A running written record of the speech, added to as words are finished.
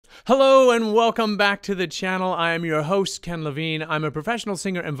Hello and welcome back to the channel. I am your host, Ken Levine. I'm a professional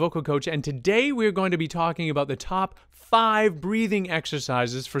singer and vocal coach, and today we're going to be talking about the top 5 breathing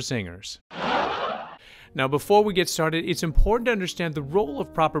exercises for singers. Now, before we get started, it's important to understand the role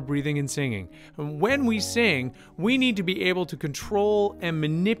of proper breathing in singing. When we sing, we need to be able to control and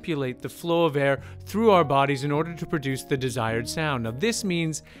manipulate the flow of air through our bodies in order to produce the desired sound. Now, this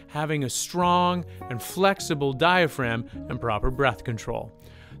means having a strong and flexible diaphragm and proper breath control.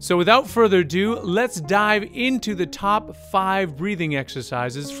 So without further ado, let's dive into the top 5 breathing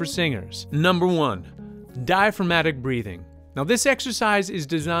exercises for singers. Number 1, diaphragmatic breathing. Now, this exercise is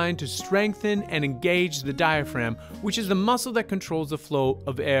designed to strengthen and engage the diaphragm, which is the muscle that controls the flow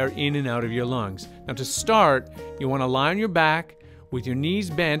of air in and out of your lungs. Now, to start, you want to lie on your back with your knees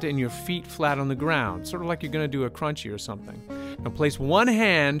bent and your feet flat on the ground, sort of like you're going to do a crunchie or something. Now, place one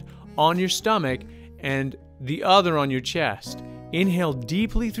hand on your stomach and the other on your chest. Inhale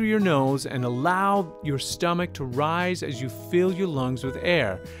deeply through your nose and allow your stomach to rise as you fill your lungs with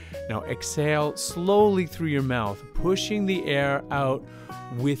air. Now exhale slowly through your mouth, pushing the air out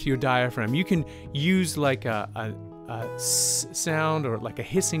with your diaphragm. You can use like a sound or like a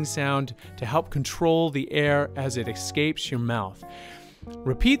hissing sound to help control the air as it escapes your mouth.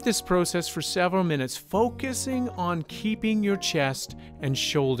 Repeat this process for several minutes, focusing on keeping your chest and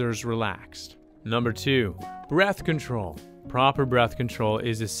shoulders relaxed. Number 2, breath control. Proper breath control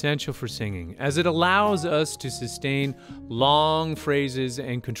is essential for singing, as it allows us to sustain long phrases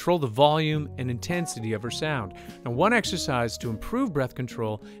and control the volume and intensity of our sound. Now, one exercise to improve breath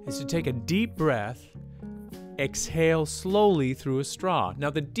control is to take a deep breath, exhale slowly through a straw.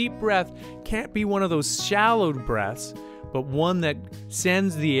 Now, the deep breath can't be one of those shallow breaths, but one that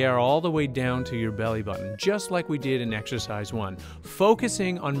sends the air all the way down to your belly button, just like we did in exercise 1,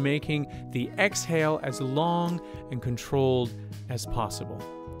 focusing on making the exhale as long and controlled as possible.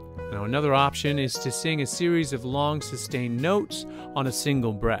 Now, another option is to sing a series of long sustained notes on a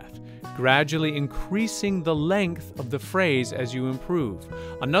single breath, gradually increasing the length of the phrase as you improve.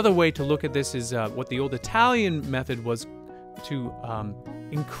 Another way to look at this is what the old Italian method was to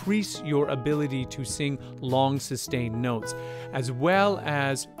increase your ability to sing long sustained notes, as well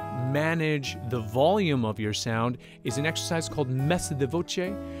as manage the volume of your sound, is an exercise called messa di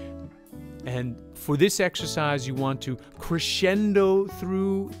voce. And for this exercise, you want to crescendo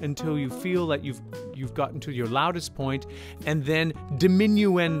through until you feel that you've gotten to your loudest point, and then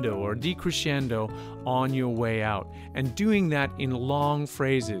diminuendo or decrescendo on your way out, and doing that in long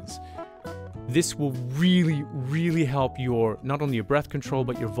phrases. This will really help not only your breath control,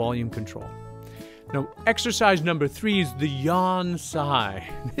 but your volume control. Now, exercise number 3 is the yawn sigh.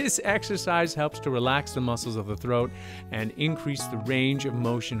 This exercise helps to relax the muscles of the throat and increase the range of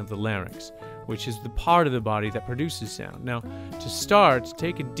motion of the larynx, which is the part of the body that produces sound. Now, to start,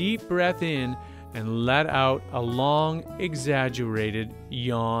 take a deep breath in and let out a long, exaggerated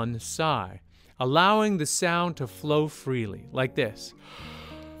yawn sigh, allowing the sound to flow freely, like this.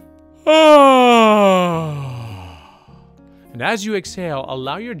 And as you exhale,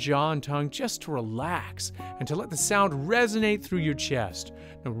 allow your jaw and tongue just to relax and to let the sound resonate through your chest.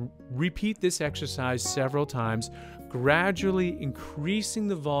 Now, repeat this exercise several times, gradually increasing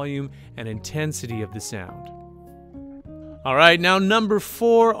the volume and intensity of the sound. All right, now number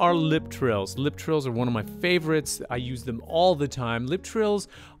 4 are lip trills. Lip trills are one of my favorites. I use them all the time. Lip trills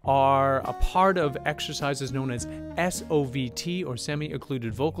are a part of exercises known as SOVT, or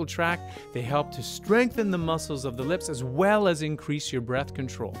semi-occluded vocal tract. They help to strengthen the muscles of the lips as well as increase your breath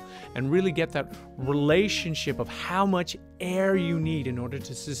control and really get that relationship of how much air you need in order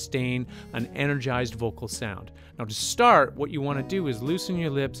to sustain an energized vocal sound. Now, to start, what you want to do is loosen your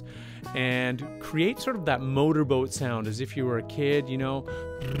lips and create sort of that motorboat sound as if you were a kid, you know.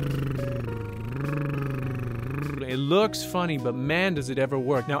 It looks funny, but man, does it ever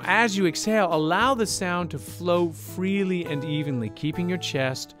work. Now, as you exhale, allow the sound to flow freely and evenly, keeping your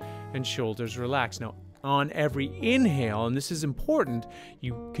chest and shoulders relaxed. Now, on every inhale, and this is important,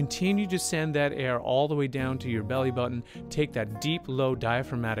 you continue to send that air all the way down to your belly button. Take that deep, low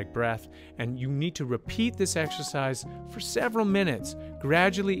diaphragmatic breath, and you need to repeat this exercise for several minutes,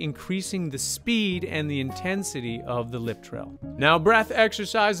 gradually increasing the speed and the intensity of the lip trill. Now, breath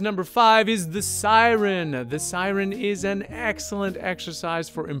exercise number 5 is the siren. The siren is an excellent exercise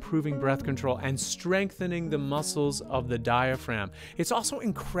for improving breath control and strengthening the muscles of the diaphragm. It's also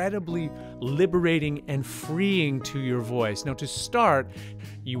incredibly liberating and freeing to your voice. Now, to start,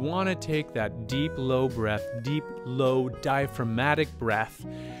 you want to take that deep, low breath, deep, low diaphragmatic breath,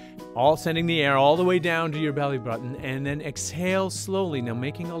 all sending the air all the way down to your belly button, and then exhale slowly, now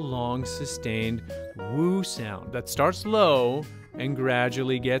making a long, sustained woo sound that starts low and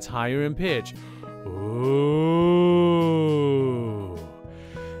gradually gets higher in pitch. Ooh.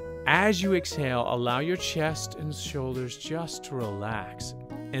 As you exhale, allow your chest and shoulders just to relax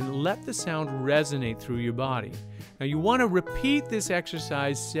and let the sound resonate through your body. Now you want to repeat this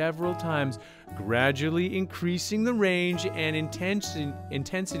exercise several times, gradually increasing the range and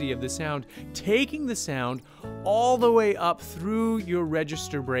intensity of the sound, taking the sound all the way up through your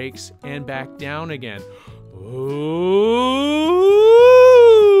register breaks and back down again. Ooh.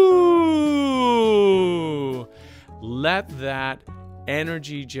 Let that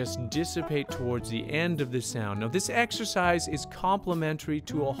energy just dissipate towards the end of the sound. Now, this exercise is complementary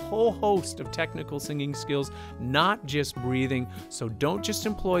to a whole host of technical singing skills, not just breathing. So don't just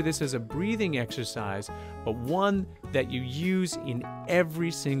employ this as a breathing exercise, but one that you use in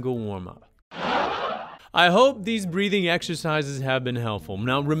every single warm-up. I hope these breathing exercises have been helpful.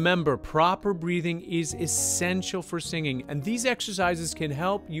 Now remember, proper breathing is essential for singing, and these exercises can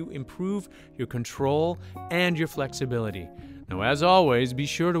help you improve your control and your flexibility. Now, as always, be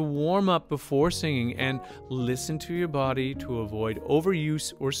sure to warm up before singing and listen to your body to avoid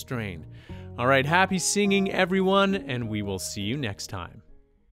overuse or strain. All right, happy singing, everyone, and we will see you next time.